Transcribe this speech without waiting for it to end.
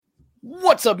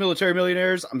What's up, military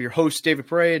millionaires? I'm your host, David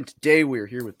Pere, and today we are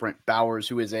here with Brent Bowers,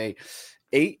 who is a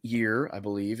 8-year, I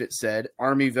believe it said,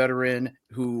 Army veteran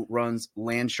who runs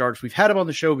Land Sharks. We've had him on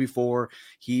the show before.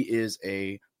 He is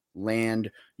a land,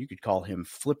 you could call him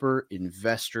flipper,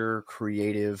 investor,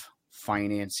 creative,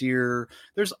 financier.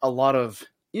 There's a lot of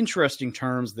interesting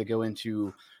terms that go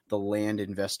into the land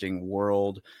investing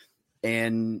world.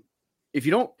 And if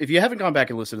you haven't gone back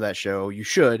and listened to that show, you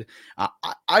should.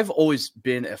 I've always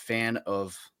been a fan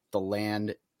of the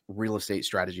land real estate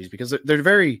strategies because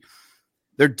they're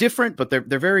different, but they're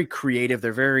very creative.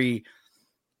 There's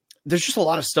just a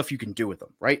lot of stuff you can do with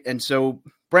them, right? And so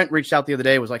Brent reached out the other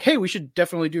day, was like, "Hey, we should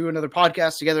definitely do another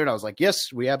podcast together." And I was like,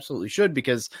 "Yes, we absolutely should,"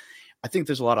 because I think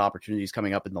there's a lot of opportunities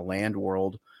coming up in the land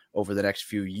world over the next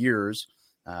few years.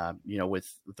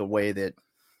 With the way that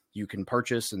you can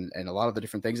purchase and a lot of the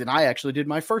different things. And I actually did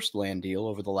my first land deal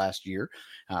over the last year,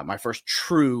 my first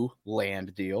true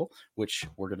land deal, which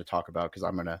we're going to talk about because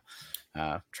I'm going to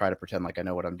try to pretend like I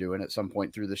know what I'm doing at some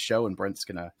point through the show. And Brent's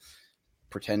going to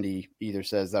pretend he either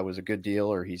says that was a good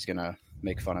deal or he's going to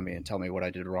make fun of me and tell me what I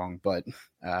did wrong. But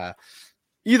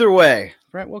either way,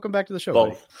 Brent, welcome back to the show.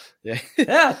 Both. Buddy.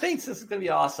 Yeah, thanks. This is going to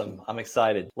be awesome. I'm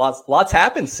excited. Lots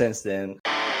happened since then.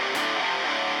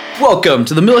 Welcome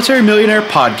to the Military Millionaire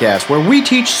Podcast, where we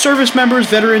teach service members,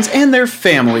 veterans, and their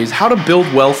families how to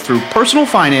build wealth through personal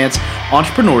finance,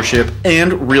 entrepreneurship,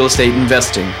 and real estate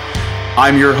investing.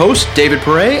 I'm your host, David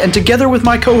Pere, and together with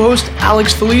my co-host,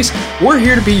 Alex Felice, we're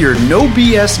here to be your no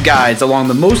BS guides along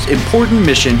the most important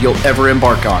mission you'll ever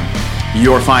embark on,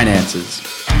 your finances.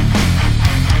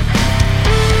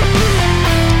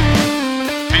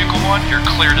 Vehicle 1, you're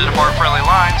clear to depart friendly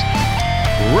lines.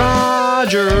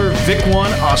 Roger, Vic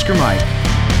 1, Oscar Mike.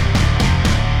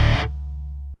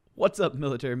 What's up,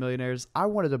 military millionaires? I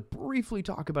wanted to briefly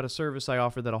talk about a service I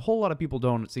offer that a whole lot of people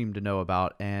don't seem to know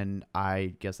about, and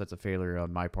I guess that's a failure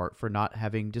on my part for not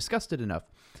having discussed it enough.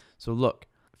 So look,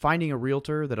 finding a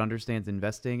realtor that understands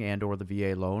investing and or the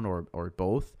VA loan or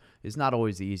both is not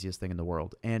always the easiest thing in the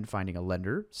world. And finding a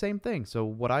lender, same thing. So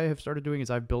what I have started doing is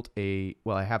I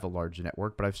have a large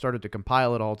network, but I've started to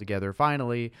compile it all together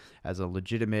finally as a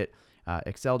legitimate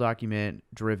Excel document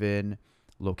driven,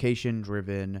 location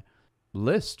driven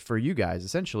list for you guys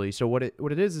essentially. So what it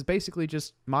is basically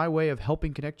just my way of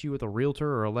helping connect you with a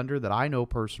realtor or a lender that I know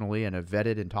personally and have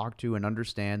vetted and talked to and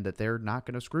understand that they're not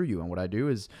going to screw you. And what I do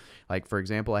is, like, for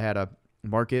example, I had a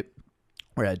market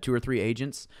where I had 2 or 3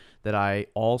 agents that I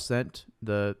all sent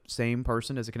the same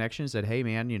person as a connection, said, "Hey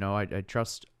man, I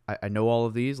trust, I know all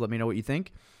of these. Let me know what you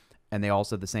think." And they all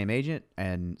said the same agent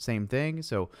and same thing.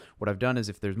 So what I've done is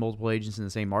if there's multiple agents in the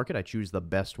same market, I choose the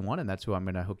best one, and that's who I'm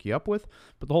going to hook you up with.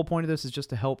 But the whole point of this is just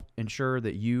to help ensure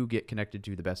that you get connected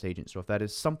to the best agent. So if that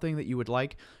is something that you would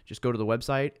like, just go to the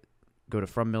website, go to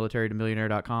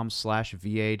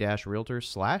FromMilitaryToMillionaire.com/VA-Realtor/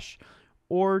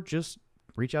 or just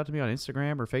reach out to me on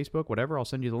Instagram or Facebook, whatever. I'll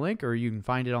send you the link, or you can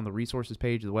find it on the resources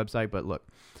page of the website. But look,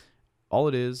 all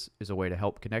it is a way to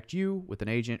help connect you with an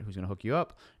agent who's going to hook you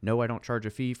up. No, I don't charge a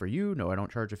fee for you. No, I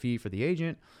don't charge a fee for the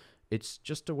agent. It's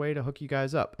just a way to hook you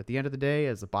guys up. At the end of the day,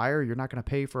 as a buyer, you're not going to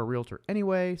pay for a realtor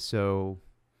anyway. So,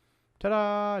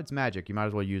 ta-da, it's magic. You might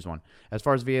as well use one. As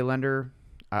far as VA lender,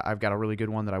 I've got a really good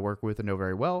one that I work with and know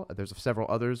very well. There's several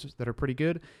others that are pretty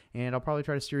good, and I'll probably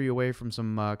try to steer you away from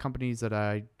some companies that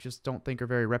I just don't think are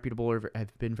very reputable or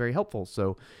have been very helpful.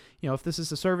 So, if this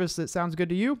is a service that sounds good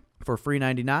to you for free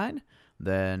 $99,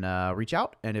 then reach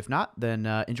out. And if not, then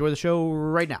enjoy the show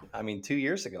right now. I mean, 2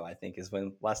 years ago, I think, is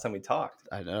when last time we talked.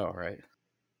 I know, right?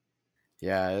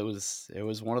 Yeah, it was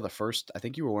one of the first. I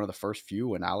think you were one of the first few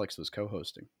when Alex was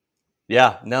co-hosting.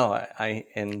 Yeah, no,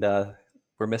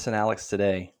 we're missing Alex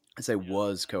today. I say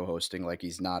was co-hosting, like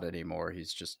he's not anymore.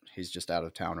 He's just out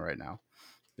of town right now.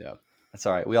 Yeah, that's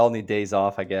all right. We all need days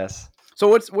off, I guess. So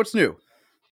what's new?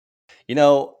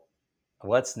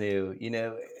 What's new?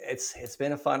 It's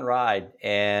been a fun ride,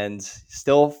 and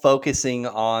still focusing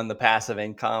on the passive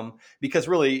income, because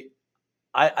really,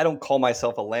 I don't call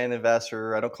myself a land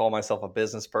investor. I don't call myself a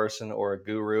business person or a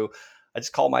guru. I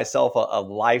just call myself a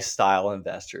lifestyle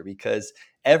investor, because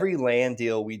every land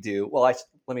deal we do, let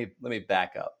me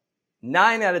back up.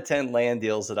 9 out of 10 land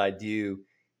deals that I do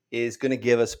is going to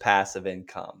give us passive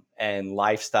income and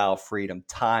lifestyle freedom,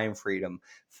 time freedom,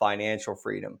 financial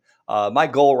freedom. My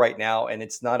goal right now, and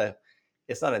it's not a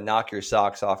knock your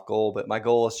socks off goal, but my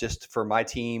goal is just for my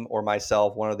team or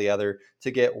myself, one or the other,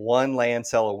 to get 1 land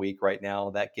sale a week right now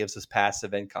that gives us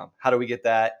passive income. How do we get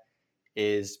that?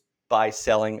 Is by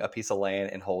selling a piece of land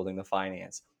and holding the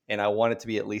finance. And I want it to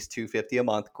be at least $250 a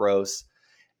month gross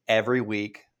every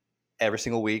week every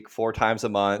single week, 4 times a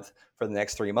month for the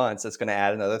next 3 months. It's going to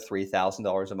add another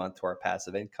 $3,000 a month to our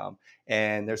passive income.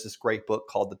 And there's this great book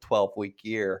called The 12-Week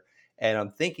Year. And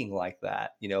I'm thinking like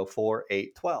that, 4,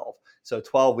 8, 12. So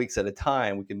 12 weeks at a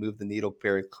time, we can move the needle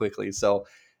very quickly. So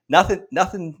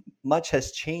nothing much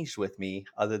has changed with me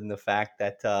other than the fact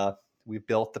that we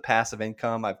built the passive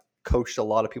income. I've coached a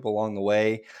lot of people along the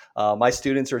way. My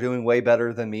students are doing way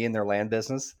better than me in their land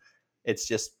business.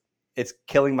 It's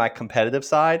killing my competitive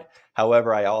side.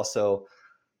 However, I also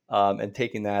am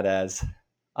taking that as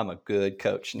I'm a good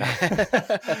coach now.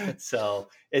 So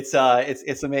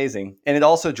it's amazing. And it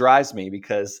also drives me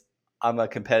because I'm a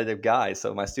competitive guy.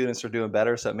 So my students are doing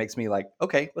better. So it makes me like,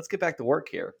 okay, let's get back to work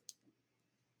here.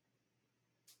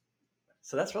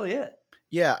 So that's really it.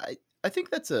 Yeah, I think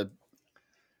that's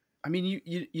I mean,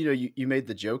 you made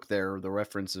the joke there, the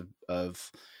reference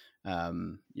of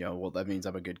well, that means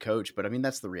I'm a good coach, but I mean,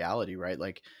 that's the reality, right?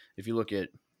 Like if you look at,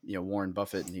 Warren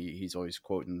Buffett, and he's always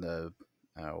quoting the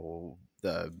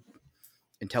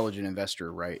Intelligent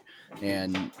Investor, right?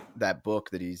 And that book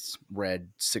that he's read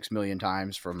 6 million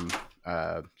times from,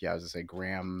 I was gonna say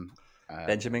Graham,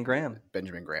 Benjamin Graham.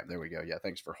 Benjamin Graham. There we go. Yeah.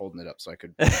 Thanks for holding it up so I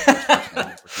could,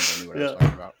 I knew what I was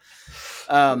talking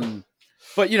about.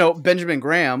 But Benjamin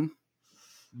Graham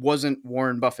wasn't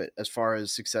Warren Buffett as far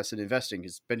as success in investing,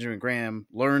 because Benjamin Graham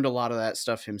learned a lot of that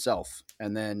stuff himself,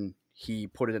 and then he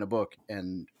put it in a book,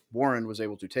 and Warren was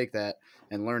able to take that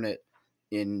and learn it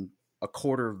in a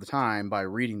quarter of the time by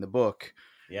reading the book.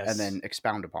 Yes. And then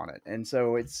expound upon it. And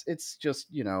so it's just,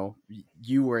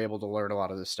 you were able to learn a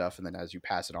lot of this stuff, and then as you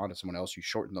pass it on to someone else, you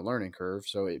shorten the learning curve.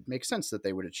 So it makes sense that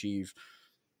they would achieve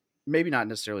maybe not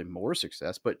necessarily more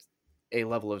success, but a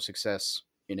level of success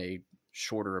in a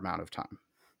shorter amount of time.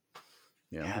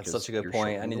 That's such a good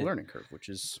point. I need the learning curve, which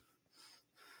is.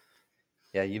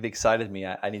 Yeah, you've excited me.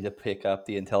 I need to pick up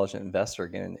the Intelligent Investor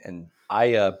again, and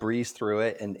I breezed through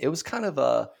it, and it was kind of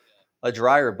a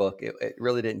drier book. It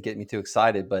really didn't get me too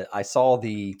excited, but I saw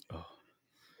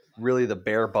really the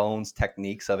bare bones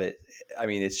techniques of it. I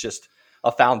mean, it's just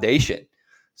a foundation.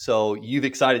 So you've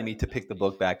excited me to pick the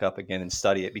book back up again and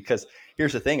study it, because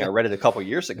here's the thing: I read it a couple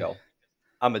years ago.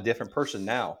 I'm a different person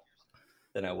now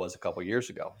than I was a couple years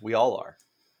ago. We all are.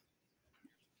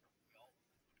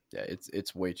 Yeah,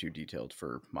 it's way too detailed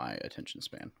for my attention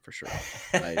span, for sure.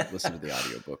 I listened to the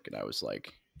audiobook and I was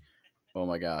like, oh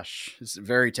my gosh, it's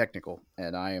very technical,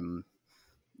 and I am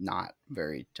not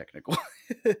very technical.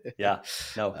 Yeah,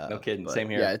 no kidding. Same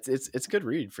here. Yeah, it's a good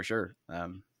read for sure.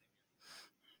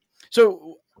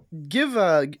 So you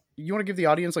want to give the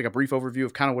audience like a brief overview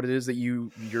of kind of what it is that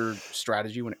your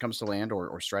strategy when it comes to land,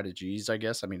 or strategies, I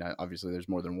guess. I mean, obviously there's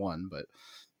more than one, but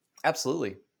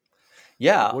absolutely.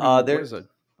 Yeah. What does a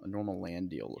normal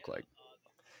land deal look like?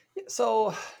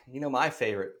 So, my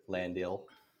favorite land deal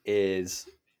is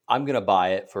I'm going to buy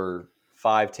it for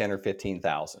 5, 10, or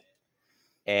 15,000.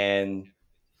 And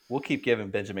we'll keep giving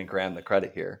Benjamin Graham the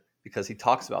credit here, because he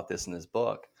talks about this in his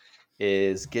book,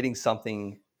 is getting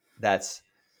something that's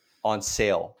on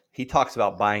sale. He talks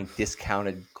about buying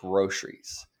discounted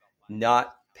groceries,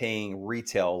 not paying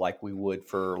retail like we would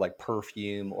for like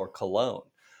perfume or cologne.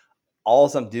 All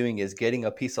I'm doing is getting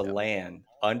a piece of land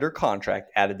under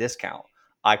contract at a discount.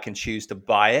 I can choose to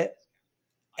buy it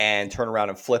and turn around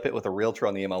and flip it with a realtor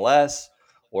on the MLS,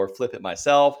 or flip it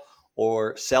myself,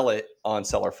 or sell it on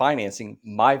seller financing,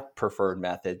 my preferred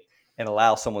method, and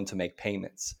allow someone to make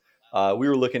payments. We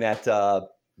were looking at the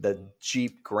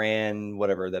Jeep Grand,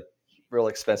 whatever, the real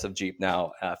expensive Jeep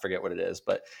now. I forget what it is,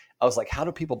 but I was like, how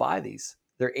do people buy these?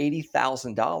 They're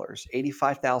 $80,000,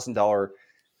 $85,000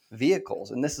 vehicles,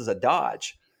 and this is a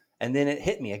Dodge. And then it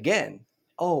hit me again.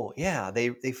 Oh yeah, they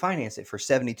finance it for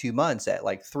 72 months at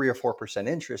like 3 or 4%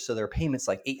 interest, so their payment's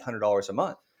like $800 a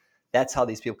month. That's how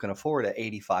these people can afford an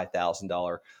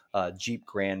 $85,000 Jeep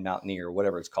Grand Mountaineer,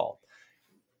 whatever it's called.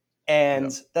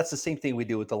 And that's the same thing we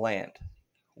do with the land.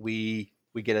 We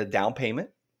get a down payment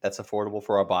that's affordable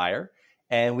for our buyer,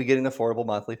 and we get an affordable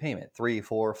monthly payment, $300,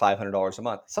 $400, $500 a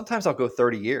month. Sometimes I'll go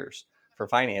 30 years for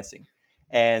financing.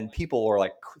 And people are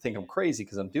like, think I'm crazy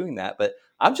because I'm doing that, but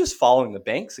I'm just following the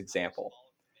bank's example.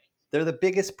 They're the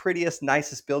biggest, prettiest,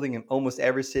 nicest building in almost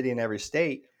every city in every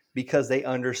state, because they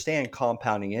understand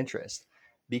compounding interest.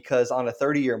 Because on a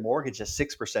 30-year mortgage at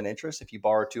 6% interest, if you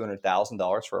borrow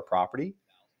 $200,000 for a property,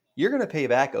 you're going to pay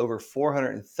back over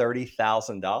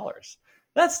 $430,000.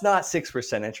 That's not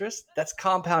 6% interest. That's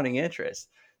compounding interest.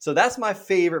 So that's my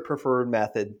favorite preferred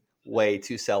method way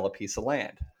to sell a piece of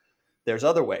land. There's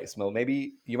other ways. Well,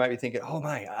 maybe you might be thinking, oh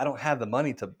my, I don't have the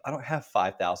money I don't have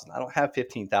 5,000. I don't have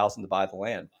 15,000 to buy the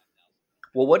land.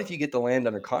 Well, what if you get the land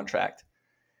under contract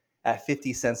at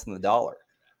 50 cents on the dollar?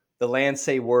 the land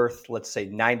say worth, let's say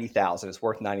 90,000. It's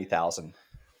worth 90,000.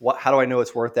 How do I know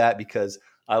it's worth that? Because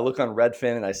I look on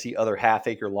Redfin and I see other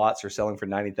half-acre lots are selling for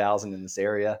 90,000 in this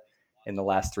area in the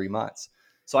last 3 months.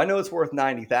 So I know it's worth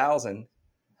 90,000.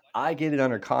 I get it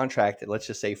under contract at, let's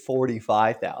just say,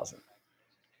 45,000.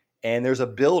 And there's a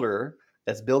builder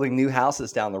that's building new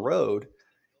houses down the road.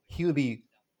 He would be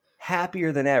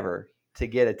happier than ever to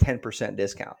get a 10%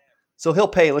 discount. So he'll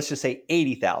pay, let's just say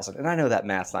 80,000. And I know that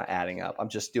math's not adding up. I'm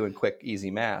just doing quick,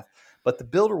 easy math. But the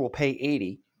builder will pay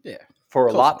 80 for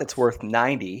a lot that's worth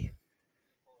 90.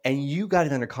 And you got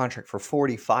it under contract for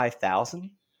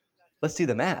 45,000. Let's do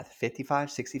the math.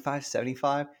 55, 65,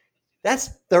 75.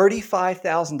 That's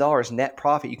 $35,000 net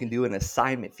profit you can do an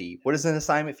assignment fee. What is an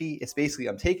assignment fee? It's basically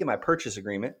I'm taking my purchase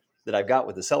agreement that I've got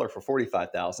with the seller for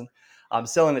 45,000. I'm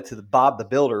selling it to Bob the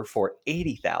builder for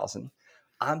 80,000.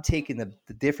 I'm taking the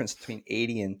difference between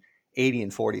 80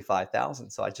 and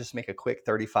 45,000. So I just make a quick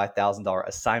 $35,000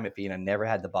 assignment fee, and I never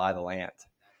had to buy the land.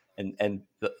 And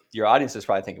your audience is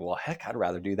probably thinking, well, heck, I'd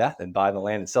rather do that than buy the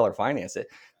land and seller finance it.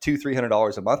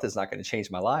 $200-$300 a month is not going to change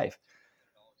my life.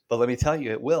 But let me tell you,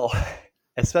 it will,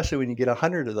 especially when you get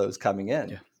 100 of those coming in.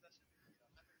 Yeah.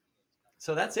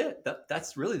 So that's it.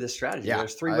 That's really the strategy. Yeah,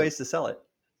 there's 3 ways to sell it.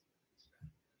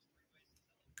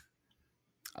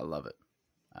 I love it.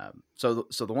 So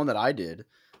the one that I did,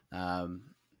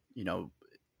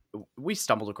 we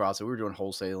stumbled across it. We were doing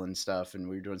wholesale and stuff, and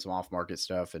we were doing some off-market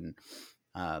stuff, and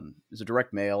it was a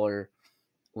direct mailer.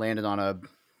 Landed on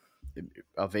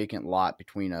a vacant lot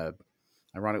between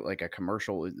like a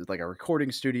commercial, like a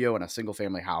recording studio and a single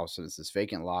family house. And it's this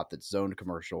vacant lot that's zoned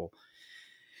commercial.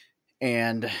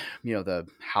 And, the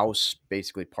house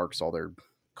basically parks all their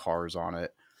cars on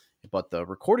it, but the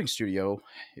recording studio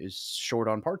is short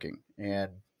on parking.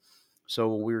 And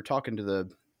so we were talking to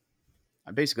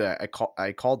I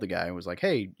called the guy and was like,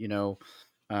 hey,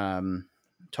 talking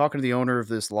to the owner of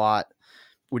this lot,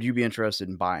 would you be interested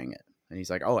in buying it? And he's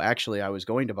like, oh, actually, I was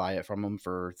going to buy it from him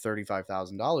for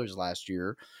 $35,000 last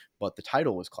year, but the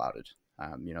title was clouded.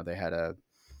 They had I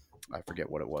forget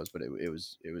what it was, but it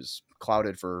was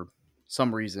clouded for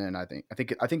some reason. I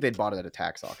think they'd bought it at a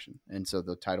tax auction. And so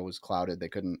the title was clouded. They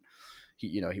couldn't,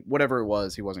 whatever it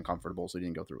was, he wasn't comfortable. So he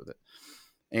didn't go through with it.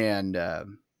 And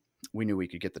we knew we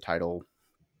could get the title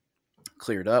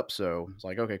cleared up. So it's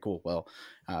like, okay, cool. Well,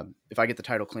 if I get the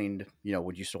title cleaned,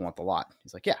 would you still want the lot?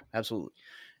 He's like, yeah, absolutely.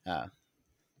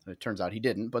 It turns out he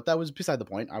didn't, but that was beside the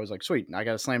point. I was like, sweet, I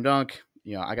got a slam dunk.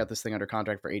 I got this thing under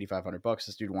contract for $8,500.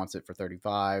 This dude wants it for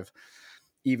 35.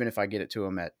 Even if I get it to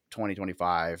him at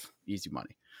 2025, easy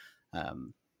money.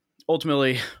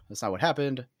 Ultimately, that's not what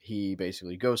happened. He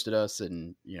basically ghosted us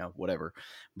and, whatever.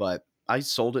 But I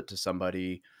sold it to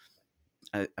somebody.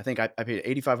 I think I paid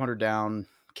 $8,500 down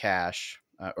cash,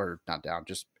 or not down,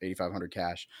 just $8,500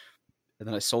 cash. And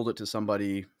then I sold it to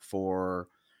somebody for,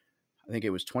 I think it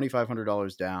was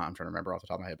 $2,500 down. I'm trying to remember off the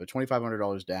top of my head, but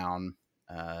 $2,500 down,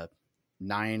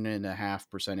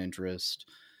 9.5% interest,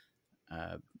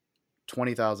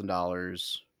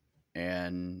 $20,000,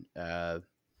 and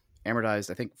amortized,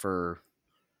 I think, for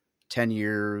 10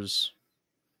 years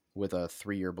with a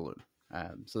 3-year balloon.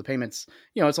 So the payments,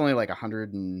 it's only like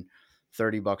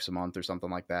 $130 a month or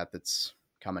something like that that's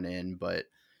coming in, but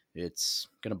it's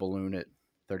going to balloon at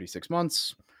 36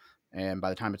 months. And by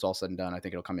the time it's all said and done, I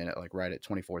think it'll come in at like right at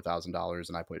 $24,000.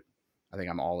 And I think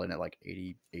I'm all in at like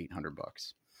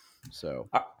 $8,800. So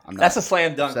that's a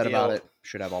slam dunk upset deal. about it.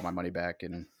 Should have all my money back.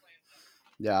 And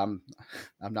yeah,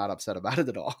 I'm not upset about it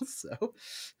at all. So,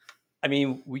 I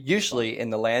mean, we usually in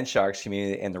the Land Sharks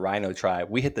community and the Rhino tribe,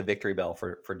 we hit the victory bell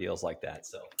for deals like that.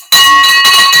 So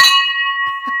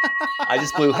I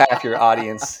just blew half your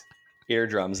audience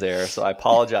eardrums there, so I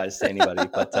apologize to anybody,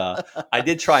 but I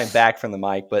did try and back from the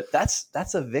mic. But that's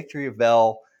a victory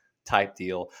bell type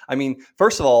deal. I mean,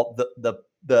 first of all,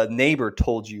 the neighbor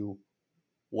told you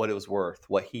what it was worth,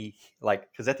 what he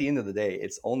like, because at the end of the day,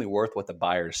 it's only worth what the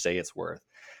buyers say it's worth.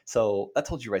 So that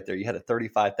told you right there, you had a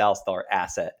 $35,000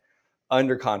 asset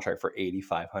under contract for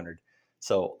 $8,500.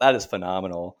 So that is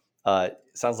phenomenal. It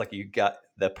sounds like you got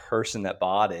the person that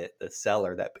bought it, the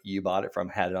seller that you bought it from,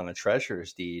 had it on a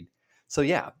treasurer's deed. So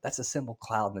yeah, that's a simple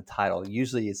cloud in the title.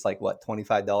 Usually it's like what,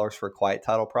 $25 for a quiet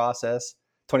title process,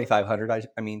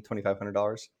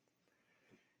 $2,500.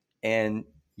 And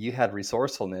you had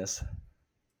resourcefulness.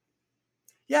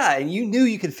 Yeah, and you knew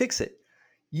you could fix it.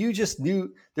 You just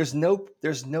knew there's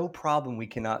no problem we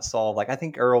cannot solve. Like I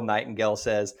think Earl Nightingale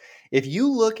says, if you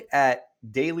look at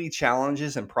daily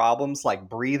challenges and problems like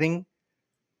breathing,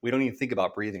 we don't even think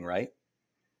about breathing, right?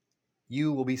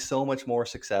 You will be so much more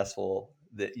successful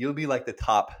that you'll be like the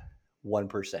top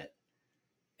 1%.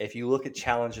 if you look at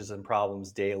challenges and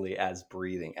problems daily as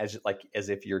breathing, as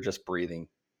if you're just breathing,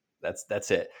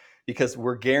 that's it. Because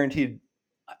we're guaranteed,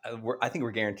 I think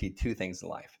we're guaranteed two things in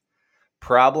life: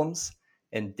 problems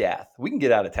and death. We can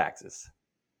get out of taxes.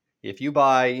 If you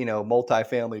buy,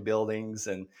 multifamily buildings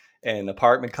and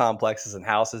apartment complexes and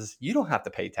houses, you don't have to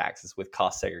pay taxes with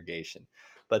cost segregation.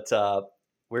 But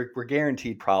we're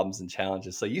guaranteed problems and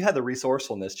challenges. So you had the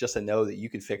resourcefulness just to know that you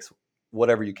could fix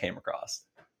whatever you came across.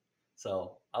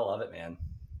 So I love it, man.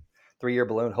 3-year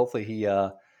balloon. Hopefully he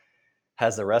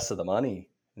has the rest of the money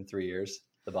in 3 years,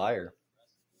 the buyer.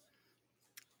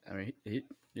 I mean,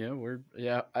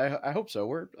 I hope so.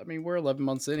 We're 11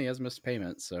 months in. He has missed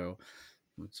payments, so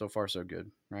far so good,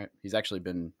 right? He's actually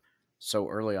been so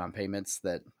early on payments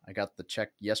that I got the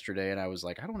check yesterday, and I was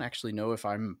like, I don't actually know if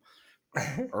I'm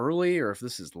early or if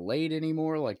this is late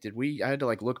anymore. Like, I had to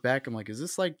like look back. I'm like, is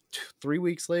this like 3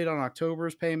 weeks late on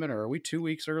October's payment, or are we 2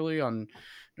 weeks early on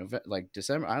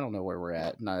December? I don't know where we're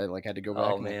at. And I like had to go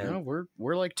back and man. like, no,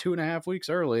 we're like 2.5 weeks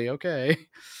early. Okay.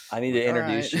 I need to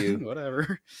introduce you.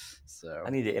 Whatever. So I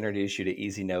need to introduce you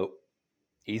to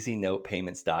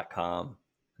easynotepayments.com.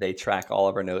 They track all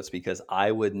of our notes because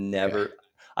I would never. Okay.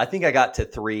 I think I got to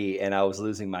 3 and I was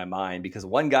losing my mind because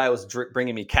one guy was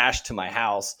bringing me cash to my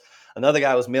house, another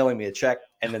guy was mailing me a check,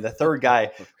 and then the third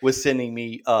guy was sending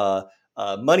me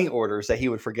money orders that he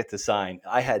would forget to sign.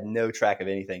 I had no track of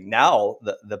anything. Now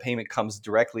the payment comes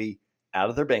directly out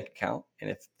of their bank account, and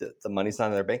if the money's not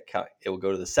in their bank account, it will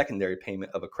go to the secondary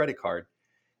payment of a credit card,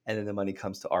 and then the money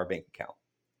comes to our bank account,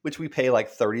 which we pay like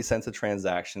 30 cents a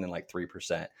transaction and like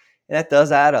 3%. And that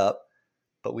does add up,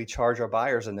 but we charge our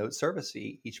buyers a note service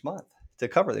fee each month to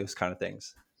cover those kind of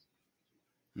things.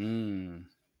 That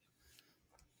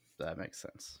makes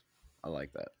sense. I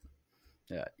like that.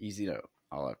 Yeah, easy note.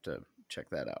 I'll have to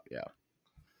check that out. Yeah,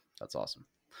 that's awesome.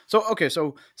 So, okay,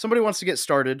 so somebody wants to get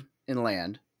started in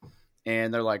land,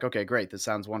 and they're like, okay, great, this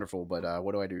sounds wonderful, but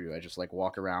what do? Do I just like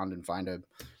walk around and find a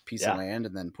piece of land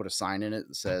and then put a sign in it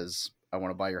that says, I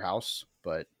want to buy your house?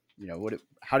 But,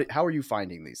 how are you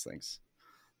finding these things?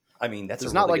 I mean, that's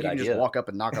it's a not really like good you can idea. just walk up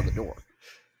and knock on the door.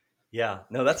 Yeah,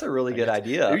 no, that's a really good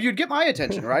idea. You'd get my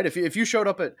attention, right? If you showed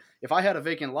up if I had a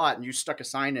vacant lot and you stuck a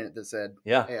sign in it that said,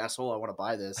 hey, asshole, I want to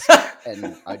buy this,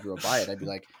 and I drove by it, I'd be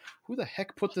like, who the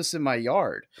heck put this in my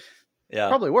yard? Yeah,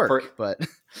 probably work, but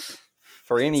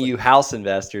for any of you house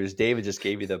investors, David just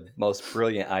gave you the most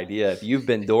brilliant idea. If you've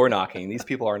been door knocking, these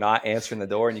people are not answering the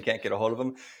door and you can't get a hold of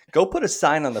them, go put a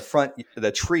sign on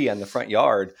the tree on the front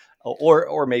yard,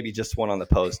 or maybe just one on the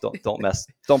post. Don't mess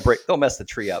the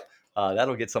tree up.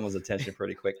 That'll get someone's attention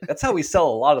pretty quick. That's how we sell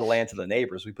a lot of the land to the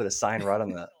neighbors. We put a sign right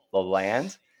on the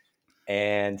land.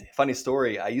 And funny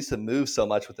story, I used to move so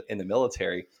much in the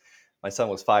military. My son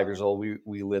was 5 years old.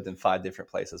 We lived in 5 different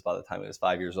places by the time he was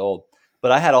 5 years old.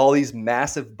 But I had all these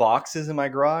massive boxes in my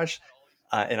garage.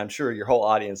 And I'm sure your whole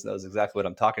audience knows exactly what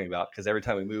I'm talking about because every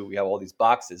time we move, we have all these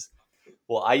boxes.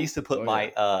 Well, I used to put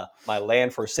my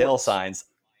land for sale signs.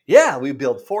 Yeah, we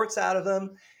build forts out of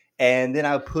them. And then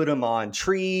I would put them on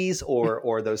trees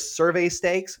or those survey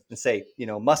stakes and say,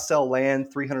 must sell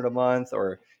land, $300 a month,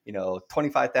 or,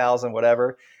 25,000,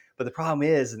 whatever. But the problem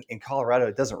is in Colorado,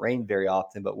 it doesn't rain very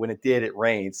often. But when it did, it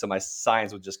rained. So my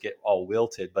signs would just get all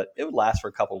wilted. But it would last for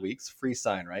a couple of weeks. Free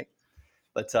sign, right?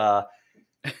 But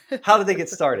how did they get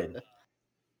started?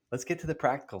 Let's get to the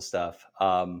practical stuff.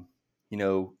 The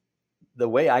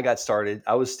way I got started,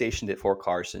 I was stationed at Fort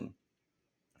Carson.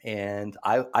 And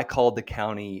I called the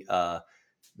county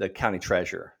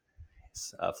treasurer.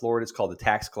 Florida's called the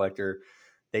tax collector.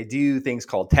 They do things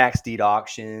called tax deed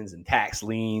auctions and tax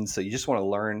liens. So you just want to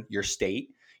learn your state.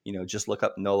 Just look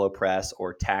up NOLO Press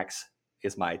or tax.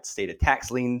 Is my state a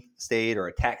tax lien state or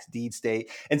a tax deed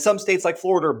state? And some states like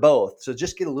Florida are both. So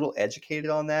just get a little educated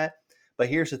on that. But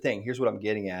here's the thing. Here's what I'm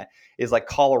getting at is like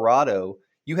Colorado,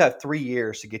 you have 3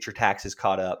 years to get your taxes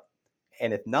caught up.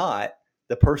 And if not,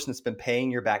 the person that's been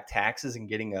paying your back taxes and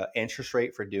getting an interest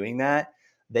rate for doing that,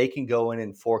 they can go in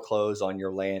and foreclose on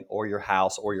your land or your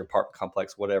house or your apartment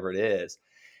complex, whatever it is.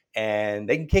 And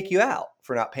they can kick you out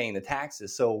for not paying the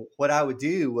taxes. So what I would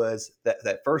do was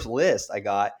that first list I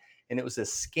got, and it was a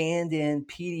scanned in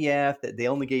PDF that they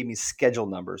only gave me schedule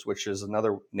numbers, which is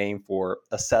another name for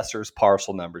assessor's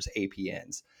parcel numbers,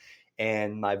 APNs.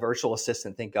 And my virtual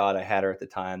assistant, thank God I had her at the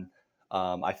time.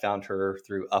 I found her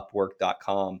through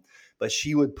Upwork.com, but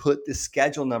she would put the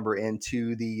schedule number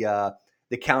into the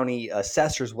county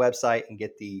assessor's website and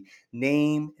get the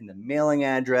name and the mailing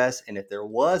address. And if there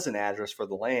was an address for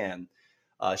the land,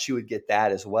 she would get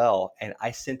that as well. And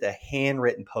I sent a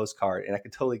handwritten postcard, and I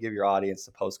could totally give your audience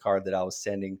the postcard that I was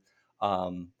sending.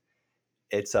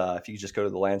 It's if you just go to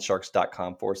the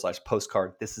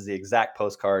landsharks.com/postcard, this is the exact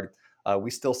postcard. We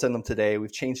still send them today.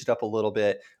 We've changed it up a little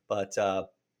bit, but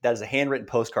that is a handwritten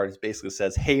postcard. It basically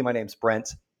says, "Hey, my name's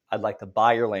Brent. I'd like to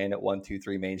buy your land at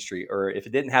 123 Main Street." Or if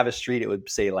it didn't have a street, it would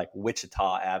say like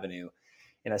Wichita Avenue.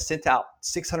 And I sent out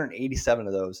 687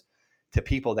 of those to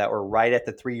people that were right at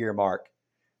the 3-year mark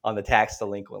on the tax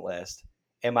delinquent list.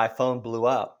 And my phone blew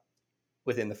up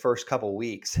within the first couple of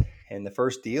weeks. And the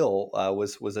first deal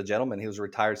was a gentleman. He was a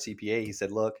retired CPA. He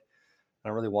said, "Look, I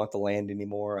don't really want the land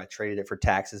anymore. I traded it for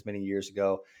taxes many years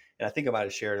ago." And I think I might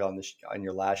have shared it on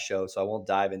your last show, so I won't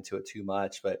dive into it too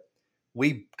much. But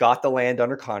we got the land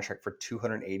under contract for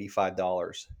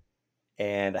 $285,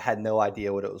 and I had no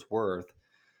idea what it was worth.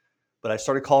 But I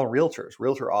started calling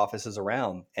realtor offices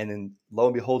around, and then lo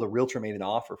and behold, a realtor made an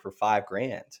offer for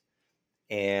 $5,000,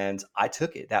 and I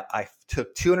took it. That I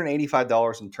took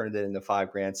 $285 and turned it into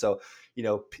 $5,000. So you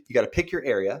got to pick your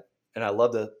area, and I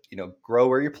love to grow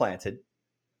where you're planted.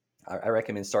 I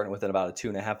recommend starting within about a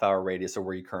 2.5-hour radius of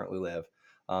where you currently live.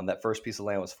 That first piece of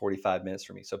land was 45 minutes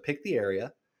for me. So pick the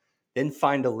area, then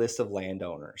find a list of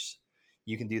landowners.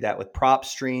 You can do that with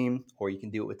PropStream, or you can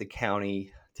do it with the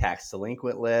county tax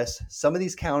delinquent list. Some of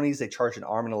these counties, they charge an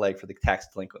arm and a leg for the tax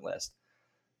delinquent list.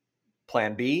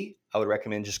 Plan B, I would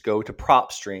recommend just go to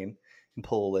PropStream and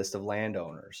pull a list of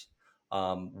landowners.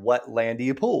 What land do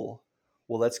you pull?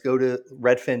 Well, let's go to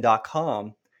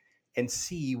redfin.com and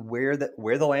see where the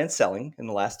land's selling in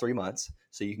the last 3 months.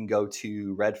 So you can go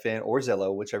to Redfin or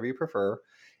Zillow, whichever you prefer,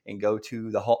 and go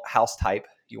to the house type.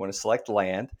 You want to select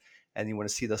land, and you want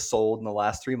to see the sold in the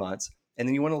last 3 months. And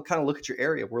then you want to kind of look at your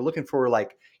area. We're looking for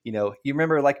you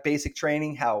remember like basic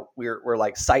training, how we're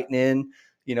like sighting in,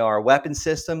 our weapon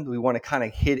system. We want to kind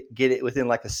of get it within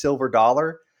like a silver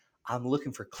dollar. I'm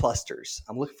looking for clusters.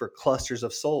 I'm looking for clusters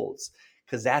of solds,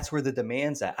 because that's where the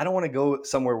demand's at. I don't want to go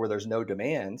somewhere where there's no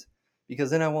demand, because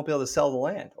then I won't be able to sell the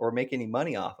land or make any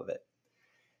money off of it.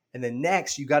 And then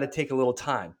next, you got to take a little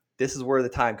time. This is where the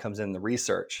time comes in, the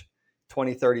research.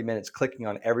 20, 30 minutes clicking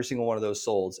on every single one of those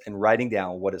solds and writing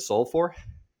down what it sold for,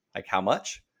 like how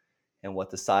much, and what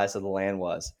the size of the land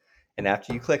was. And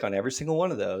after you click on every single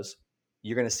one of those,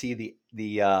 you're going to see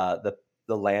the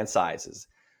land sizes.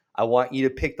 I want you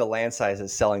to pick the land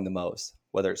sizes selling the most,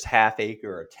 whether it's half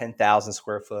acre or 10,000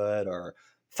 square foot or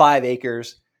 5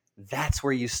 acres. That's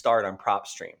where you start on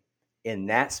PropStream, in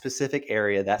that specific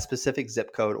area, that specific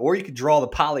zip code. Or you could draw the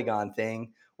polygon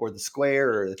thing, or the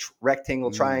square, or the rectangle,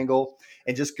 triangle,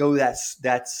 and just go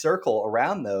that circle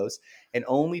around those, and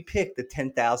only pick the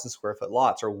 10,000 square foot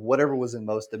lots or whatever was in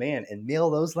most demand, and mail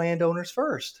those landowners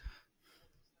first.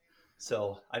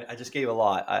 So I just gave a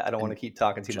lot. I don't want to keep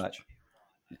talking too much.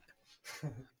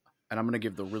 And I'm going to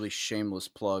give the really shameless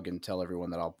plug and tell everyone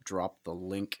that I'll drop the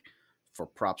link for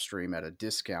PropStream at a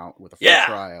discount with a free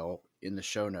trial in the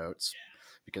show notes,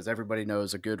 because everybody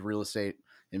knows a good real estate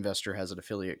investor has an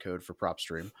affiliate code for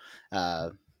PropStream,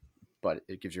 but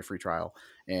it gives you a free trial.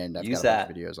 And I've got a bunch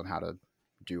of videos on how to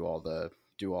do all the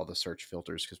search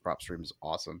filters, because PropStream is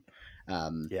awesome.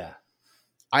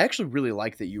 I actually really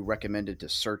like that you recommended to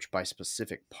search by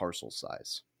specific parcel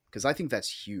size, because I think that's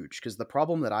huge. Because the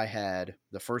problem that I had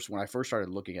when I first started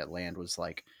looking at land was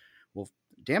like, well,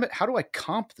 damn it, how do I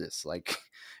comp this? Like,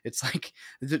 it's like,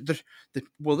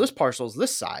 well, this parcel is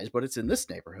this size, but it's in this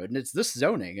neighborhood and it's this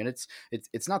zoning, and it's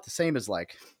not the same as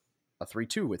like a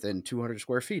 3-2 within 200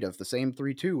 square feet of the same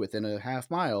 3-2 within a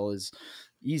half mile is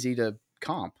easy to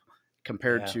comp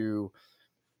compared to,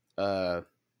 an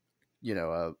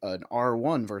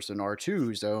R1 versus an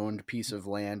R2 zoned piece of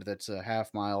land that's a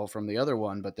half mile from the other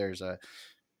one, but there's a,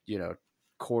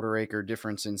 quarter acre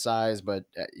difference in size, but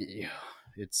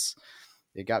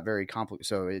it got very complicated.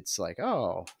 So it's like,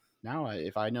 oh, now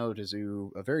if I know to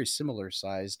do a very similar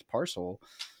sized parcel,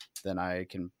 then I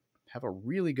can have a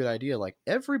really good idea. Like,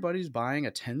 everybody's buying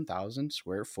a 10,000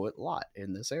 square foot lot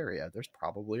in this area. There's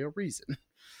probably a reason.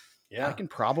 Yeah. I can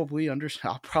probably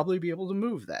I'll probably be able to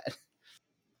move that.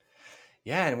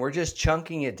 Yeah, and we're just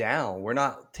chunking it down. We're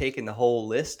not taking the whole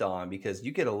list on, because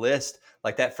you get a list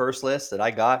like that first list that I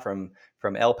got from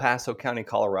El Paso County,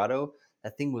 Colorado.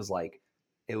 That thing was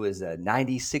it was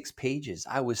 96 pages.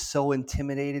 I was so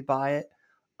intimidated by it.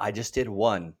 I just did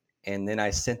one, and then I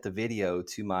sent the video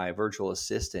to my virtual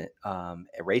assistant,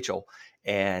 Rachel,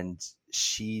 and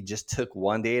she just took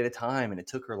one day at a time, and it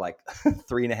took her like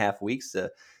 3.5 weeks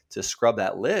to scrub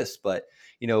that list. But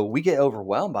we get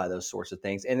overwhelmed by those sorts of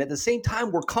things. And at the same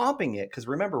time, we're comping it, because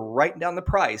remember, we're writing down the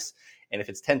price. And if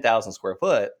it's 10,000 square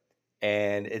foot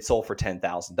and it's sold for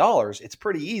 $10,000, it's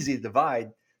pretty easy to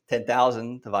divide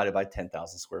 10,000 divided by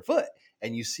 10,000 square foot.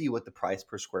 And you see what the price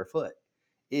per square foot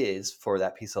is for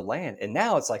that piece of land. And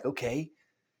now it's like, okay,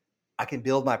 I can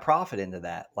build my profit into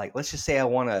that. Like, let's just say I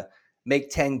want to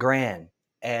make 10 grand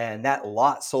and that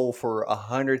lot sold for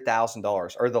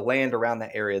 $100,000, or the land around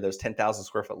that area, those 10,000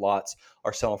 square foot lots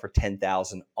are selling for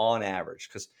 10,000 on average.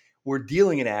 Cause we're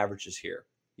dealing in averages here,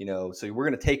 so we're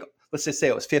going to take, let's just say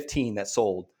it was 15 that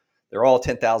sold. They're all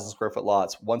 10,000 square foot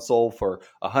lots. One sold for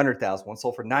 100,000, one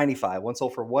sold for 95, one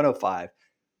sold for 105.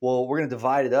 Well, we're going to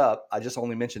divide it up. I just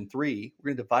only mentioned 3. We're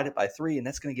going to divide it by 3, and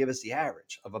that's going to give us the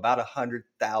average of about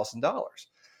 $100,000.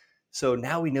 So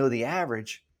now we know the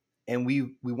average, and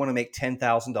we want to make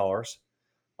 $10,000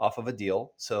 off of a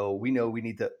deal. So we know we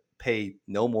need to pay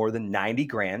no more than 90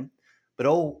 grand. But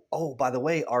by the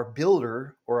way, our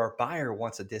builder or our buyer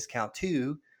wants a discount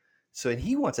too. So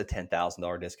he wants a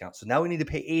 $10,000 discount. So now we need to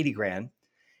pay 80 grand.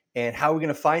 And how are we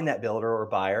going to find that builder or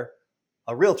buyer?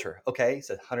 A realtor. Okay, it's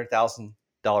 $100,000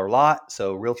 lot.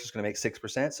 So realtor's going to make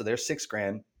 6%. So there's 6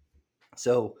 grand.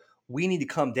 So we need to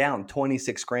come down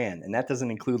 26 grand. And that doesn't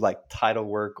include like title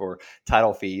work or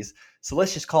title fees. So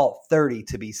let's just call it 30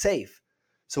 to be safe.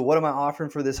 So what am I offering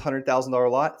for this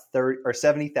 $100,000 lot?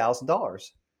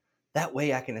 $70,000. That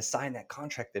way I can assign that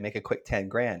contract to make a quick 10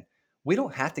 grand. We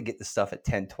don't have to get the stuff at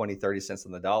 10, 20, 30 cents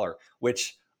on the dollar,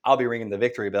 which I'll be ringing the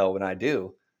victory bell when I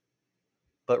do.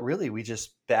 But really, we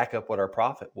just back up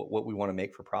what we want to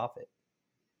make for profit.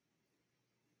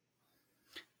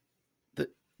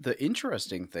 The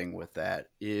interesting thing with that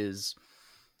is,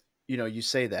 you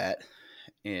say that,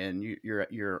 and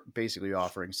you're basically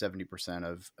offering 70%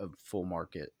 of full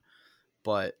market,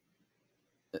 but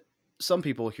some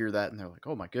people hear that and they're like,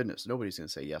 "Oh my goodness, nobody's going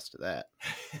to say yes to that."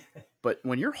 But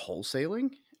when you're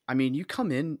wholesaling, I mean, you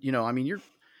come in,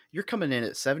 you're coming in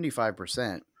at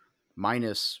 75%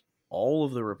 minus all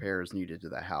of the repairs needed to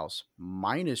the house,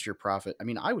 minus your profit. I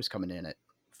mean, I was coming in at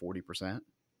 40%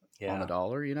 on the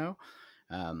dollar,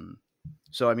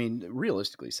 so, I mean,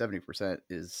 realistically, 70%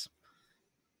 is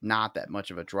not that much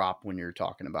of a drop when you're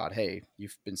talking about, hey,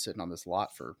 you've been sitting on this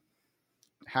lot for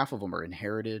half of them are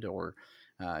inherited, or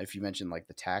if you mentioned like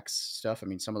the tax stuff, I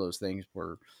mean, some of those things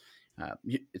were,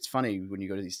 it's funny when you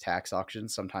go to these tax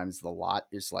auctions, sometimes the lot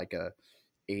is like a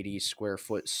 80 square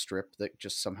foot strip that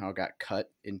just somehow got cut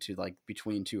into like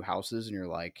between two houses. And you're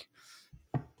like,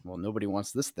 well, nobody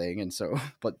wants this thing. And so,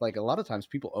 but like a lot of times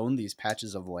people own these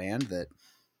patches of land that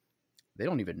they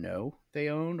don't even know they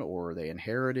own, or they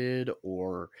inherited,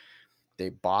 or they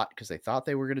bought because they thought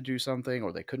they were going to do something,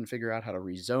 or they couldn't figure out how to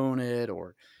rezone it,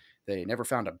 or they never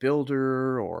found a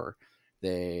builder, or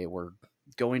they were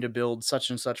going to build such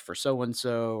and such for so and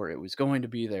so, or it was going to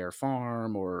be their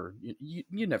farm, or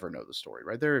you never know the story,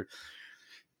 right? I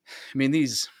mean,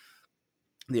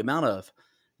 the amount of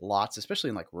lots, especially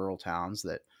in like rural towns,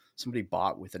 that somebody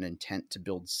bought with an intent to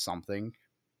build something,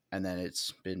 and then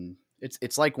it's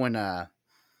like when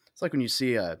you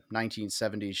see a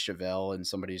 1970s Chevelle in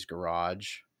somebody's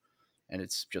garage, and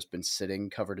it's just been sitting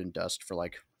covered in dust for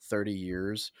like 30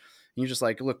 years. And you're just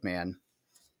like, look, man,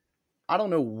 I don't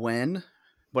know when,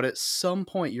 but at some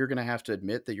point you're going to have to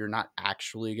admit that you're not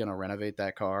actually going to renovate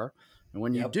that car. And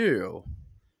when you do,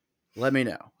 let me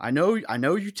know. I know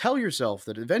you tell yourself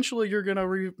that eventually you're going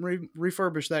to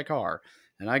refurbish that car,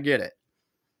 and I get it.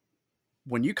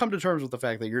 When you come to terms with the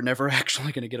fact that you're never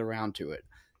actually going to get around to it,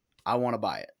 I want to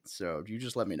buy it. So you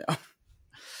just let me know.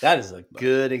 That is a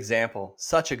good example.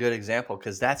 Such a good example,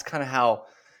 because that's kind of how,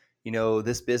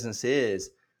 this business is.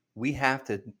 We have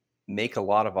to make a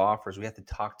lot of offers. We have to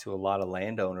talk to a lot of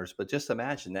landowners. But just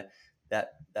imagine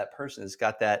that person has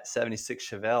got that 76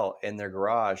 Chevelle in their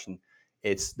garage, and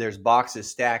there's boxes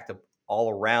stacked all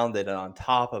around it and on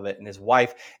top of it. And his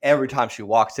wife, every time she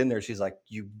walks in there, she's like,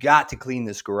 "You got to clean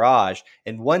this garage."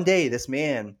 And one day this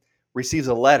man receives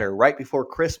a letter right before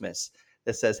Christmas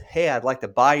that says, "Hey, I'd like to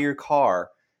buy your car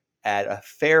at a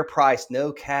fair price,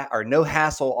 no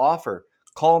hassle offer.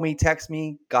 Call me, text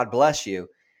me. God bless you."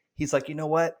 He's like, "You know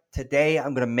what? Today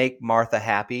I'm going to make Martha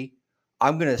happy.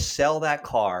 I'm going to sell that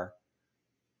car,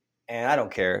 and I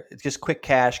don't care. It's just quick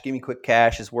cash. Give me quick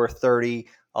cash. It's worth 30.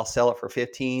 I'll sell it for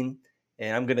 15,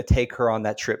 and I'm going to take her on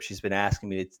that trip she's been asking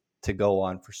me to go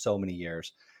on for so many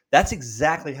years." That's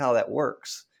exactly how that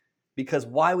works. Because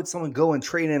why would someone go and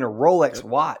trade in a Rolex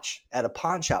watch at a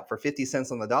pawn shop for 50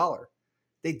 cents on the dollar?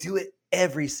 They do it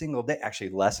every single day. Actually,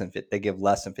 they give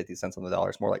less than 50 cents on the dollar.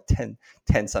 It's more like 10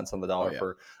 cents on the dollar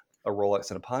for a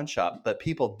Rolex in a pawn shop. But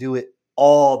people do it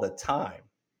all the time.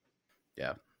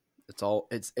 Yeah.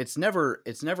 It's never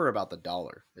about the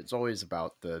dollar. It's always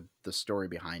about the story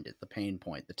behind it, the pain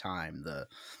point, the time, the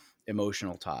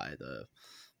emotional tie,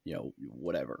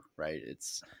 whatever, right?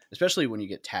 It's especially when you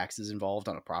get taxes involved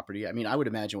on a property. I mean, I would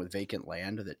imagine with vacant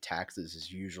land that taxes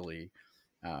is usually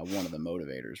one of the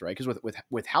motivators, right? Because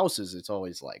with houses, it's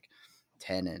always like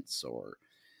tenants or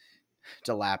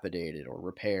dilapidated or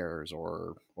repairs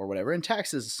or whatever, and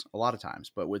taxes a lot of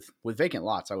times. But with vacant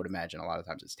lots, I would imagine a lot of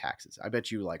times it's taxes. I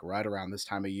bet you like right around this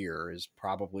time of year is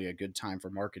probably a good time for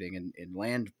marketing in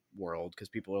land world, because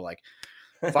people are like,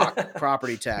 fuck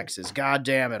property taxes, god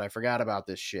damn it, I forgot about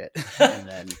this shit. And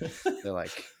then they're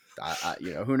like,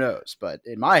 who knows? But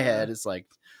in my head, it's like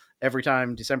every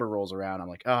time December rolls around, I'm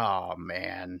like, oh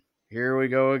man, here we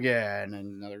go again,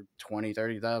 and another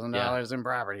 $20,000-$30,000 in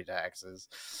property taxes.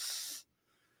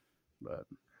 But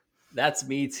that's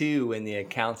me too. When the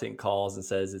accountant calls and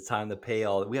says it's time to pay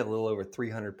all, we have a little over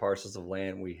 300 parcels of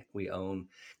land we own.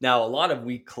 Now, a lot of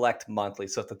we collect monthly.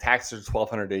 So if the taxes are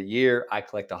 $1,200 a year, I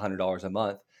collect $100 a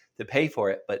month to pay for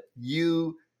it. But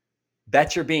you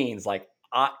bet your beans, like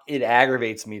it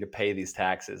aggravates me to pay these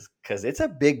taxes because it's a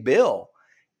big bill,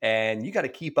 and you got to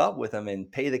keep up with them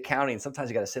and pay the county. And sometimes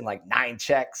you got to send like 9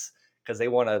 checks because they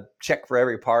want to check for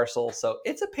every parcel. So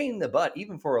it's a pain in the butt,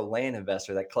 even for a land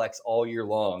investor that collects all year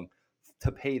long,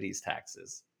 to pay these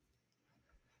taxes.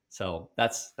 So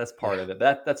that's part of it.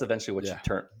 That's eventually what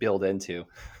you build into.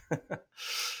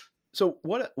 So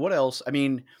what else? I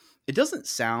mean, it doesn't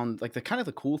sound like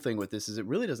the cool thing with this is it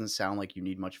really doesn't sound like you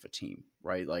need much of a team,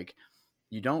 right? Like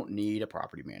you don't need a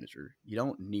property manager. You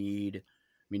don't need,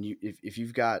 I mean, if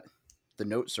you've got the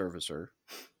note servicer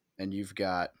and you've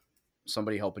got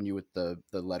somebody helping you with the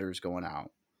letters going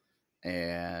out,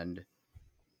 and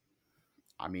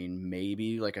I mean,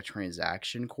 maybe like a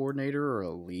transaction coordinator or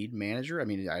a lead manager. I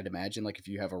mean, I'd imagine like if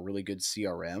you have a really good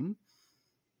CRM,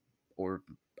 or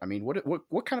I mean,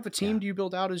 what kind of a team do you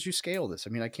build out as you scale this? I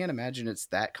mean, I can't imagine it's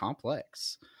that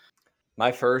complex.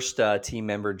 My first team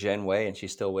member, Jen Way, and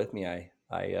she's still with me.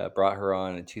 I brought her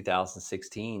on in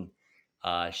 2016.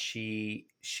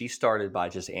 She started by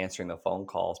just answering the phone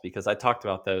calls, because I talked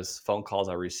about those phone calls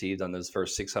I received on those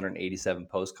first 687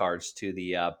 postcards to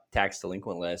the tax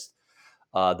delinquent list.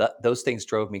 Those things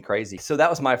drove me crazy. So that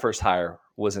was my first hire,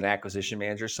 was an acquisition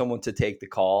manager, someone to take the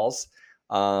calls.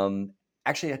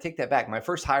 Actually, I take that back. My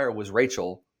first hire was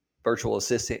Rachel, virtual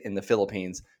assistant in the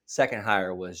Philippines. Second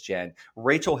hire was Jen.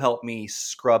 Rachel helped me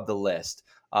scrub the list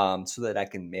so that I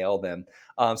can mail them.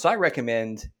 So I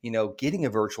recommend, getting a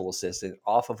virtual assistant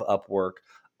off of Upwork.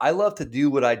 I love to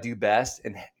do what I do best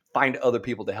and find other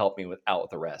people to help me with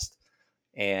the rest.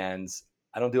 And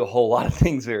I don't do a whole lot of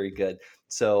things very good.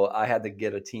 So I had to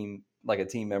get a team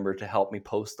member to help me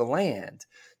post the land,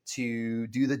 to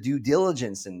do the due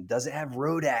diligence, and does it have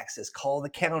road access, call the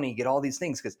county, get all these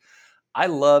things. Because I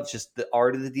love just the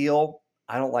art of the deal.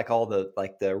 I don't like all the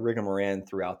rigmarole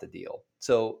throughout the deal.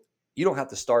 So you don't have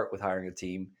to start with hiring a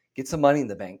team. Get some money in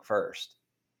the bank first.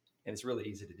 And it's really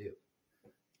easy to do.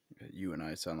 You and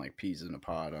I sound like peas in a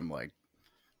pod. I'm like,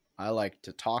 I like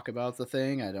to talk about the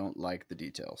thing. I don't like the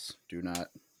details. Do not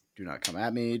come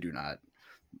at me. Do not.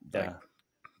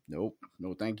 Nope.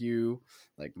 No, thank you.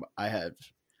 Like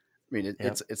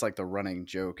it's like the running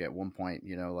joke at one point,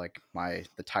 like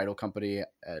the title company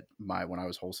when I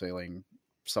was wholesaling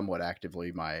somewhat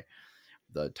actively,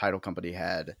 the title company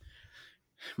had,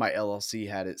 my LLC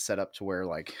had it set up to where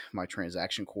like my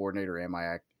transaction coordinator and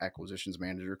my acquisitions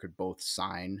manager could both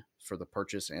sign for the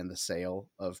purchase and the sale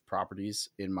of properties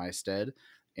in my stead.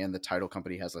 And the title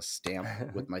company has a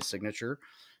stamp with my signature,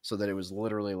 so that it was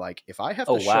literally like, if I have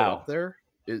to show up there,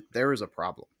 there is a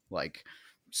problem. Like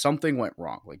something went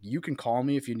wrong. Like you can call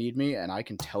me if you need me and I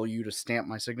can tell you to stamp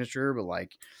my signature, but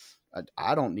like,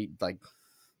 I don't need, like,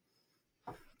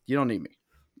 you don't need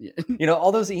me.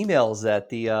 All those emails that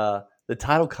the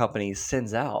title company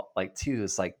sends out, like, too,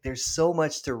 it's like there's so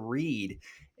much to read,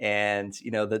 and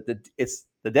it's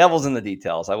the devil's in the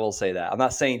details. I will say that. I'm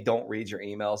not saying don't read your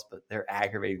emails, but they're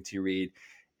aggravating to read.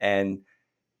 And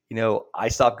I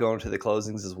stopped going to the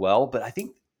closings as well, but I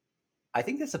think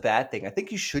that's a bad thing. I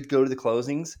think you should go to the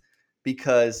closings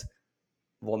because,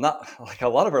 well, not like a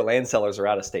lot of our land sellers are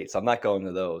out of state, so I'm not going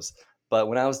to those. But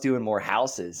when I was doing more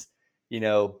houses,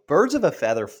 birds of a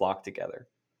feather flock together.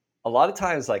 A lot of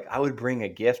times, like, I would bring a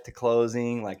gift to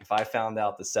closing. Like if I found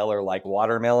out the seller liked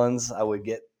watermelons, I would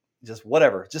get just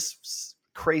whatever, just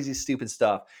crazy, stupid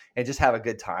stuff, and just have a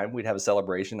good time. We'd have a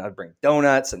celebration. I'd bring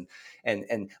donuts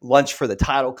and lunch for the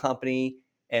title company,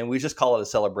 and we just call it a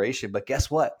celebration. But guess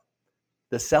what?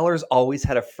 The sellers always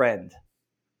had a friend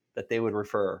that they would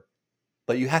refer.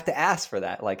 But you have to ask for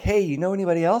that. Like, hey, you know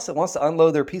anybody else that wants to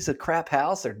unload their piece of crap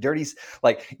house or dirty,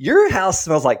 like your house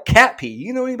smells like cat pee.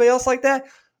 You know anybody else like that?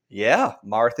 Yeah,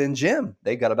 Martha and Jim.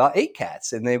 They got about 8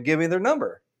 cats and they've given me their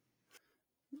number.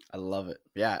 I love it.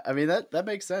 Yeah, I mean that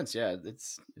makes sense. Yeah,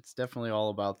 it's definitely all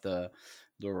about the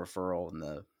referral and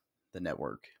the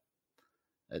network.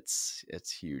 It's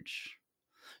huge.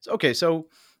 So okay, so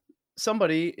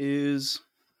somebody is,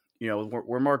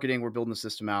 we're marketing, we're building the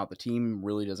system out. The team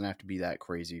really doesn't have to be that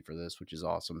crazy for this, which is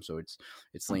awesome. So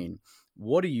it's lean.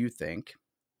 What do you think?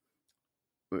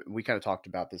 We kind of talked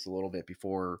about this a little bit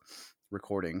before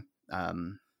recording.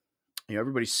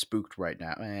 Everybody's spooked right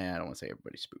now. I don't want to say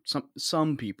everybody's spooked.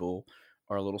 Some people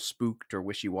are a little spooked or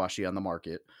wishy washy on the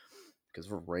market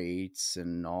because of rates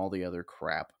and all the other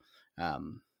crap.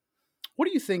 What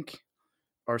do you think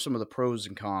are some of the pros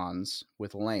and cons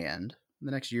with land in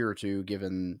the next year or two,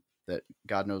 given that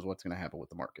God knows what's going to happen with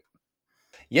the market?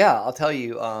 Yeah, I'll tell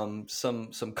you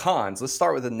some cons. Let's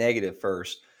start with the negative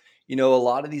first. A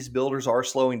lot of these builders are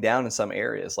slowing down in some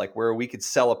areas, like where we could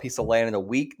sell a piece of land in a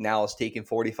week, now it's taking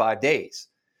 45 days.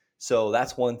 So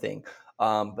that's one thing.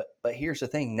 But here's the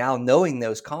thing. Now knowing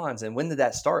those cons, and when did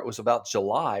that start? It was about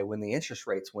July when the interest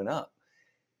rates went up.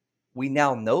 We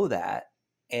now know that,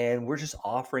 and we're just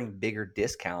offering bigger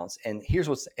discounts. And here's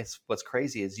what's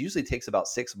crazy is usually it takes about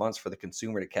 6 months for the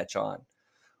consumer to catch on.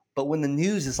 But when the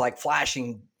news is like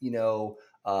flashing,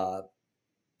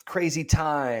 crazy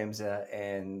times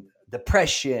and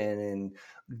depression and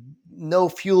no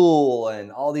fuel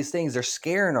and all these things, they're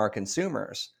scaring our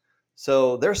consumers.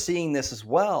 So they're seeing this as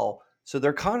well. So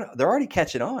they're already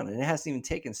catching on, and it hasn't even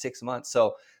taken 6 months.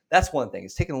 So that's one thing.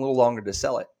 It's taking a little longer to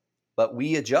sell it, but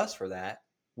we adjust for that.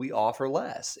 We offer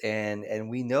less, and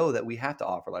we know that we have to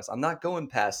offer less. I'm not going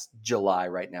past July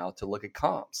right now to look at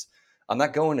comps. I'm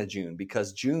not going to June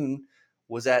because June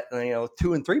was at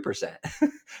 2 and 3%.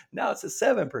 Now it's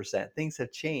at 7%. Things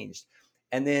have changed.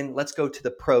 And then let's go to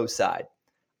the pro side.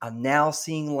 I'm now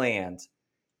seeing land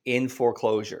in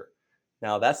foreclosure.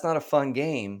 Now that's not a fun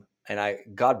game, and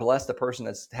God bless the person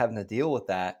that's having to deal with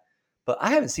that. But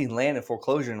I haven't seen land in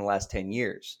foreclosure in the last 10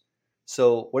 years.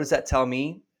 So what does that tell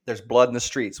me? There's blood in the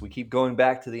streets. We keep going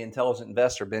back to the intelligent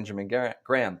investor Benjamin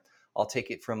Graham. I'll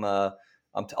take it from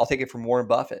Warren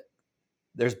Buffett.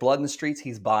 There's blood in the streets.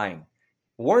 He's buying.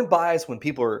 Warren buys when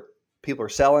people are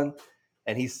selling,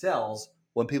 and he sells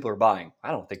when people are buying.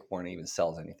 I don't think Warren even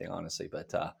sells anything, honestly,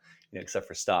 but except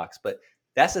for stocks. But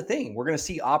that's the thing. We're going to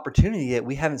see opportunity that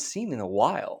we haven't seen in a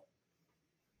while.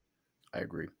 I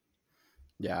agree.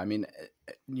 Yeah, I mean,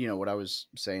 what I was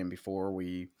saying before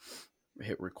we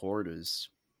hit record is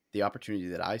the opportunity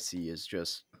that I see is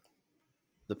just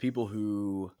the people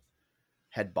who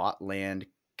had bought land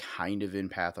kind of in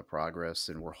path of progress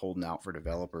and were holding out for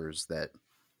developers that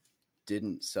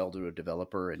didn't sell to a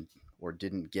developer or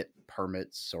didn't get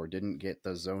permits or didn't get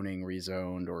the zoning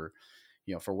rezoned, or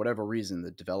for whatever reason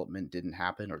the development didn't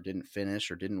happen or didn't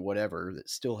finish or didn't whatever, that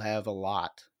still have a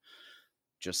lot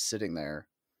just sitting there.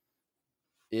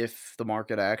 If the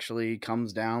market actually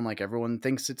comes down like everyone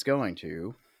thinks it's going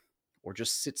to, or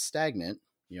just sits stagnant,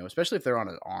 especially if they're on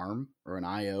an ARM or an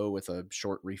IO with a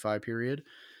short refi period,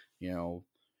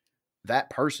 that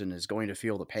person is going to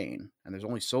feel the pain, and there's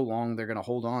only so long they're going to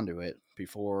hold on to it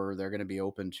before they're going to be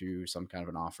open to some kind of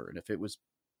an offer. And if it was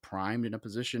primed in a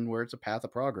position where it's a path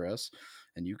of progress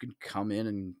and you can come in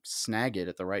and snag it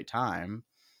at the right time,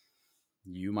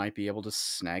 you might be able to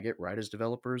snag it right as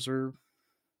developers are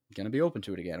going to be open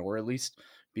to it again, or at least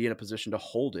be in a position to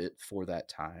hold it for that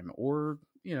time, or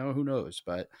who knows.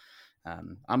 But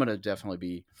I'm going to definitely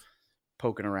be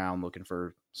poking around looking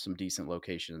for some decent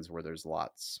locations where there's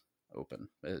lots open.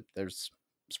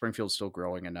 Springfield's still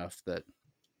growing enough that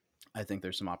I think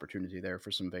there's some opportunity there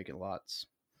for some vacant lots.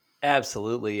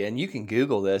 Absolutely. And you can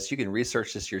Google this. You can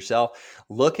research this yourself.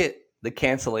 Look at the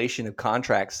cancellation of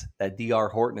contracts that D.R.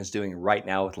 Horton is doing right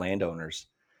now with landowners.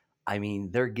 I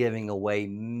mean, they're giving away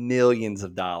millions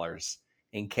of dollars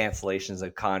in cancellations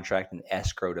of contract and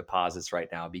escrow deposits right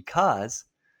now because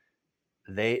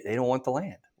they don't want the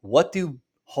land. What do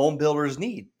home builders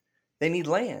need? They need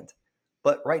land.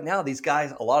 But right now, these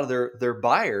guys, a lot of their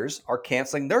buyers are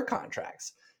canceling their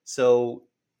contracts. So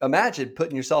imagine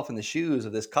putting yourself in the shoes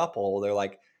of this couple. They're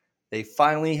like, they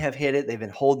finally have hit it. They've been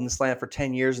holding this land for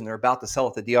 10 years, and they're about to sell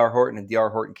it to D.R. Horton, and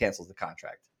D.R. Horton cancels the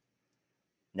contract.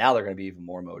 Now they're going to be even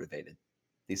more motivated,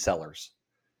 these sellers.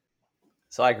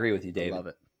 So I agree with you, David. I love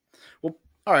it. Well,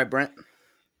 all right, Brent.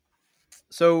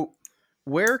 So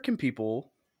where can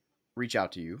people reach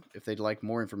out to you if they'd like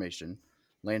more information?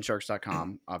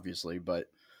 Landsharks.com, obviously, but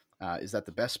is that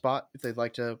the best spot if they'd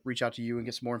like to reach out to you and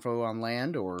get some more info on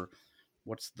land, or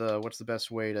what's the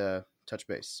best way to touch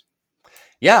base?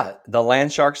 Yeah, the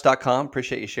landsharks.com.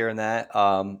 Appreciate you sharing that.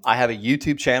 I have a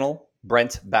YouTube channel,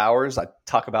 Brent Bowers. I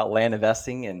talk about land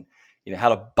investing and how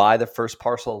to buy the first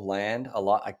parcel of land. A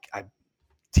lot.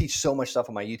 teach so much stuff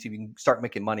on my YouTube. You can start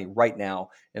making money right now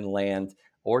in land,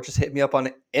 or just hit me up on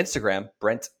Instagram,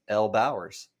 Brent L.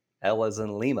 Bowers. L as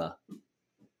in Lima.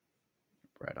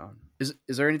 Right on. Is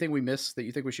there anything we missed that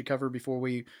you think we should cover before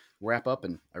we wrap up?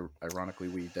 And ironically,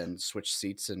 we then switch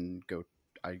seats and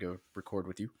I go record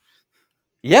with you.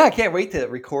 Yeah, I can't wait to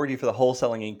record you for the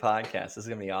Wholesaling Inc. podcast. This is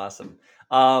going to be awesome.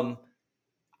 I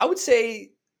would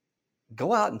say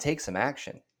go out and take some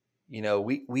action.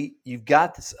 You've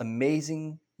got this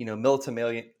amazing,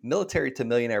 military to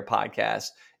millionaire podcast.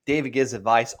 David gives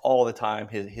advice all the time.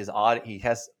 His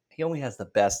he only has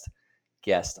the best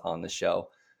guest on the show,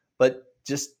 but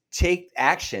just take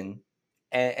action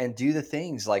and do the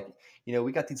things like,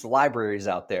 we got these libraries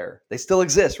out there. They still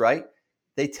exist, right?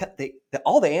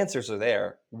 All the answers are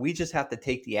there. We just have to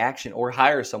take the action or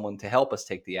hire someone to help us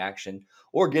take the action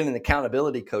or get an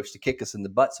accountability coach to kick us in the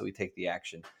butt so we take the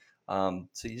action. So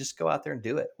you just go out there and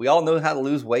do it. We all know how to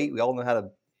lose weight. We all know how to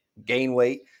gain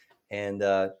weight. And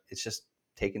it's just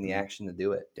taking the action to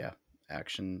do it. Yeah.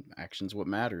 Action's what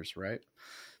matters, right?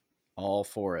 All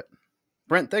for it.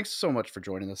 Brent, thanks so much for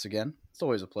joining us again. It's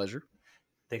always a pleasure.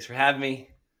 Thanks for having me.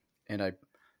 And I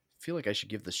feel like I should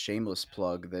give the shameless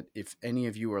plug that if any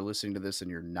of you are listening to this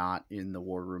and you're not in the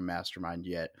War Room Mastermind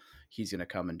yet, he's going to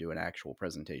come and do an actual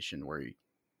presentation where he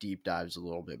deep dives a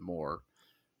little bit more.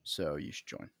 So you should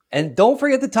join. And don't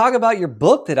forget to talk about your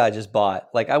book that I just bought.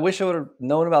 Like, I wish I would have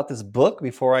known about this book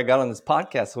before I got on this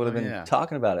podcast. I would have been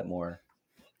talking about it more.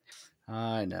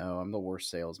 I know. I'm the worst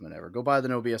salesman ever. Go buy the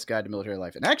No BS Guide to Military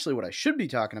Life. And actually what I should be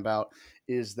talking about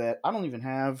is that I don't even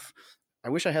have... I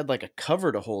wish I had like a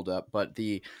cover to hold up, but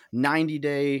the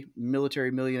 90-day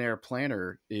military millionaire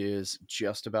planner is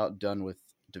just about done with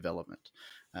development.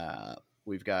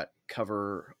 We've got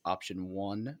cover option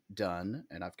 1 done,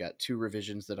 and I've got 2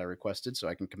 revisions that I requested so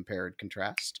I can compare and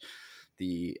contrast.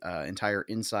 The entire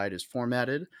inside is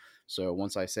formatted. So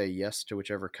once I say yes to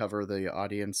whichever cover the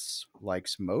audience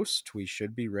likes most, we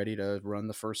should be ready to run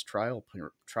the first trial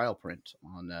print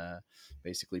on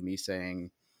basically me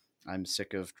saying I'm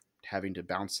sick of having to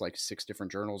bounce like 6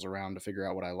 different journals around to figure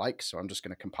out what I like. So I'm just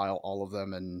going to compile all of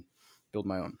them and build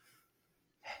my own.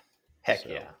 Heck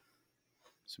yeah.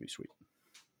 Sweet.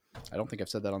 I don't think I've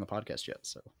said that on the podcast yet.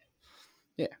 So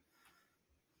yeah.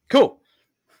 Cool.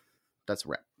 That's a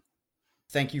wrap.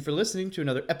 Thank you for listening to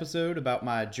another episode about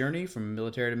my journey from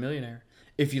military to millionaire.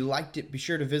 If you liked it, be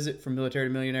sure to visit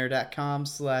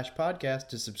FromMilitaryToMillionaire.com/podcast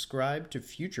to subscribe to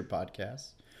future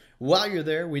podcasts. While you're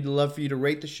there, we'd love for you to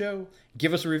rate the show,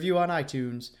 give us a review on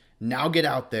iTunes. Now get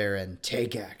out there and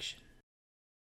take action.